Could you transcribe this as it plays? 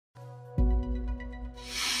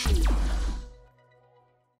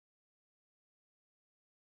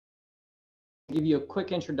give you a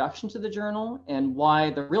quick introduction to the journal and why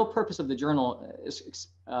the real purpose of the journal is,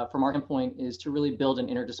 from our standpoint, is to really build an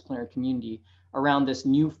interdisciplinary community around this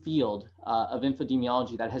new field of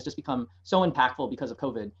infodemiology that has just become so impactful because of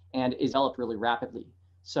COVID and is developed really rapidly.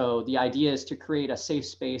 So the idea is to create a safe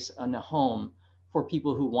space and a home for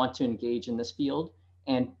people who want to engage in this field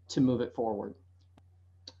and to move it forward.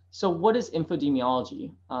 So what is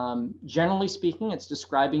infodemiology? Generally speaking, it's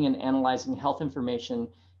describing and analyzing health information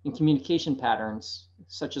and communication patterns,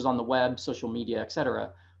 such as on the web, social media, et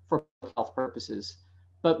cetera, for health purposes.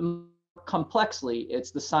 But more complexly,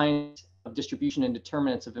 it's the science of distribution and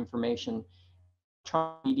determinants of information,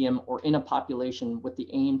 medium or in a population with the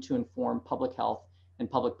aim to inform public health and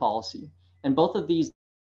public policy. And both of these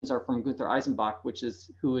are from Gunther Eisenbach,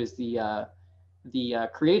 who is the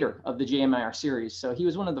creator of the JMIR series. So he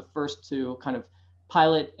was one of the first to kind of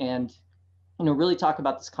pilot and really talk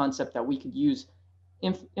about this concept that we could use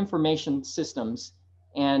information systems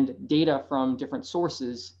and data from different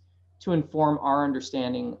sources to inform our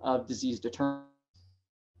understanding of disease determinants.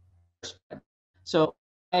 So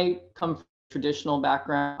I come from a traditional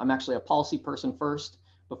background. I'm actually a policy person first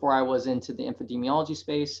before I was into the infodemiology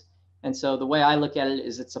space. And so the way I look at it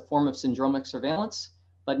is it's a form of syndromic surveillance,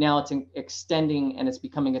 but now it's extending and it's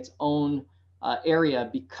becoming its own area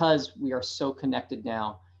because we are so connected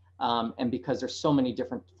now and because there's so many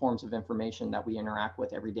different forms of information that we interact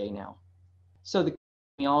with every day now. So the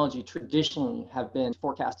epidemiology traditionally have been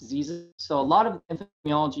forecast diseases. So a lot of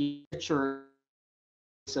epidemiology picture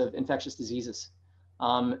of infectious diseases.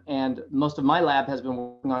 And most of my lab has been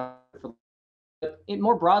working on it.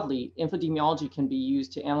 More broadly, infodemiology can be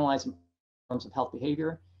used to analyze forms of health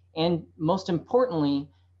behavior and most importantly,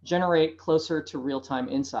 generate closer to real-time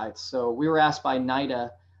insights. So we were asked by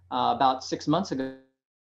NIDA about 6 months ago to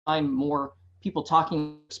find more people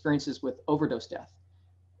talking experiences with overdose death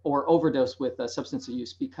or overdose with substance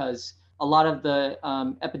use, because a lot of the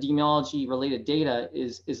epidemiology related data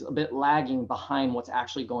is a bit lagging behind what's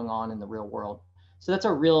actually going on in the real world. So that's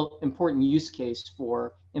a real important use case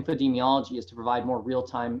for infodemiology, is to provide more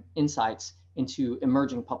real-time insights into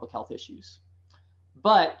emerging public health issues.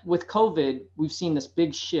 But with COVID, we've seen this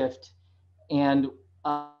big shift, and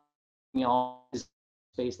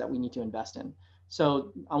space that we need to invest in.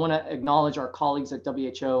 So I want to acknowledge our colleagues at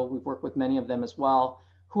WHO. We've worked with many of them as well,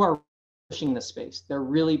 who are pushing this space. They're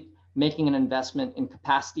really making an investment in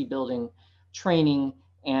capacity building, training,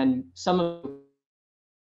 and some of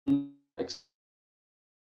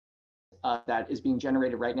that is being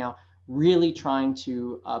generated right now, really trying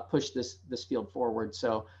to push this field forward.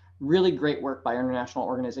 So really great work by international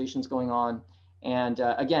organizations going on. And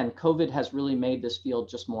again, COVID has really made this field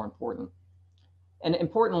just more important. And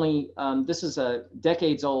importantly, this is a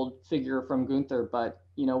decades old figure from Gunther, but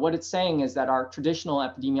what it's saying is that our traditional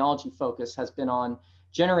epidemiology focus has been on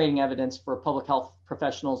generating evidence for public health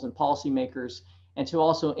professionals and policymakers, and to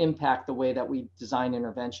also impact the way that we design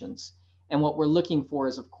interventions. And what we're looking for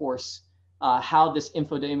is, of course, how this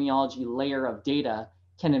infodemiology layer of data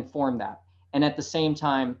can inform that. And at the same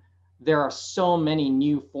time, there are so many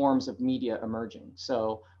new forms of media emerging.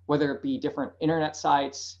 So whether it be different internet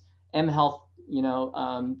sites, mHealth,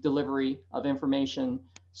 delivery of information,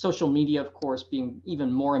 social media, of course, being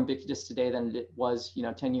even more ubiquitous today than it was,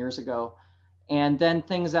 10 years ago. And then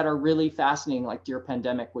things that are really fascinating, like Dear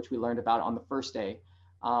Pandemic, which we learned about on the first day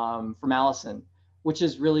from Allison, which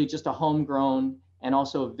is really just a homegrown and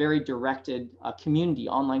also a very directed community,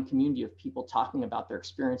 online community of people talking about their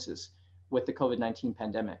experiences with the COVID-19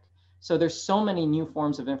 pandemic. So there's so many new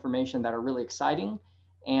forms of information that are really exciting,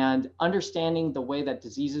 and understanding the way that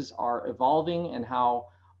diseases are evolving and how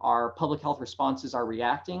our public health responses are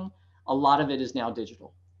reacting, a lot of it is now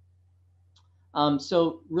digital.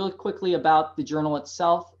 So really quickly about the journal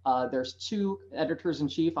itself, there's 2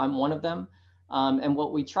 editors-in-chief. I'm one of them. And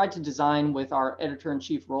what we tried to design with our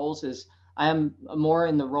editor-in-chief roles is I am more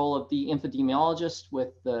in the role of the infodemiologist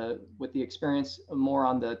with the experience more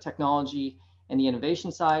on the technology and the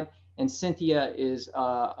innovation side. And Cynthia is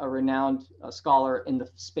a renowned scholar in the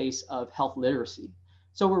space of health literacy.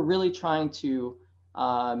 So we're really trying to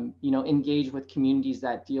engage with communities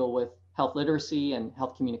that deal with health literacy and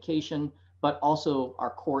health communication, but also our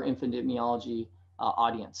core infodemiology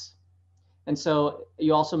audience. And so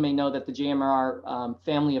you also may know that the JMIR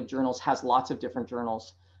family of journals has lots of different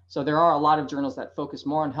journals. So there are a lot of journals that focus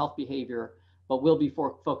more on health behavior, but we'll be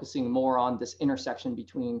focusing more on this intersection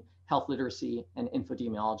between health literacy and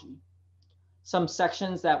infodemiology. Some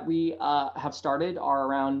sections that we have started are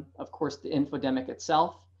around, of course, the infodemic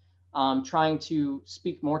itself, trying to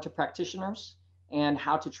speak more to practitioners and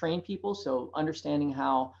how to train people. So understanding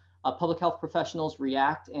how public health professionals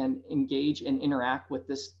react and engage and interact with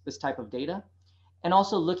this type of data, and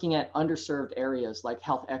also looking at underserved areas like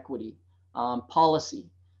health equity, policy,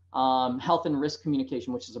 health and risk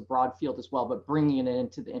communication, which is a broad field as well, but bringing it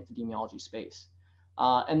into the infodemiology space.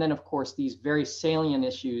 And then, of course, these very salient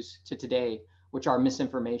issues to today, which are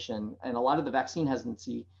misinformation and a lot of the vaccine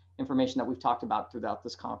hesitancy information that we've talked about throughout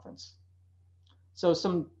this conference. So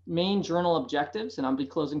some main journal objectives, and I'll be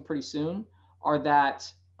closing pretty soon, are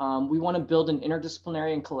that we want to build an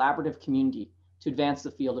interdisciplinary and collaborative community to advance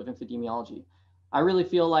the field of infodemiology. I really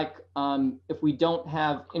feel like if we don't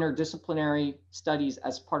have interdisciplinary studies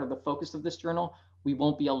as part of the focus of this journal, we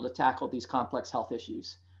won't be able to tackle these complex health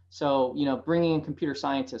issues. So, you know, bringing in computer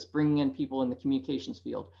scientists, bringing in people in the communications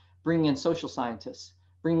field, bringing in social scientists,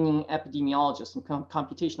 bringing in epidemiologists and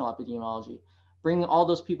computational epidemiology, bringing all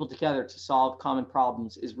those people together to solve common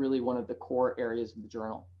problems is really one of the core areas of the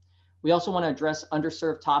journal. We also want to address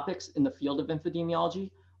underserved topics in the field of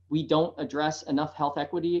infodemiology. We don't address enough health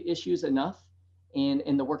equity issues enough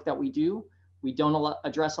in the work that we do. We don't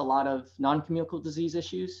address a lot of non-communicable disease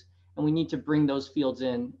issues, and we need to bring those fields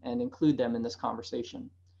in and include them in this conversation.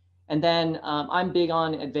 And then I'm big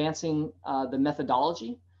on advancing the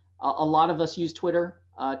methodology. A lot of us use Twitter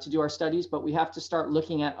to do our studies, but we have to start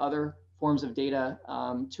looking at other forms of data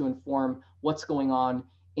to inform what's going on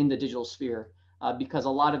in the digital sphere, because a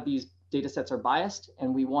lot of these data sets are biased,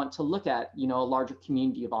 and we want to look at, you know, a larger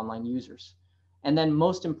community of online users. And then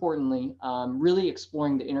most importantly, really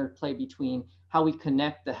exploring the interplay between how we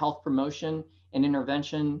connect the health promotion and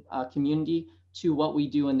intervention community to what we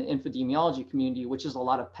do in the infodemiology community, which is a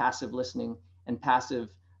lot of passive listening and passive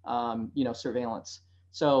you know, surveillance.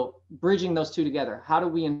 So bridging those two together, how do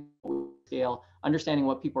we scale, understanding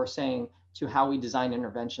what people are saying to how we design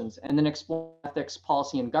interventions, and then explore ethics,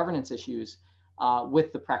 policy, and governance issues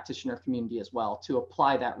with the practitioner community as well to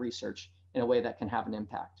apply that research in a way that can have an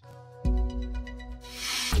impact.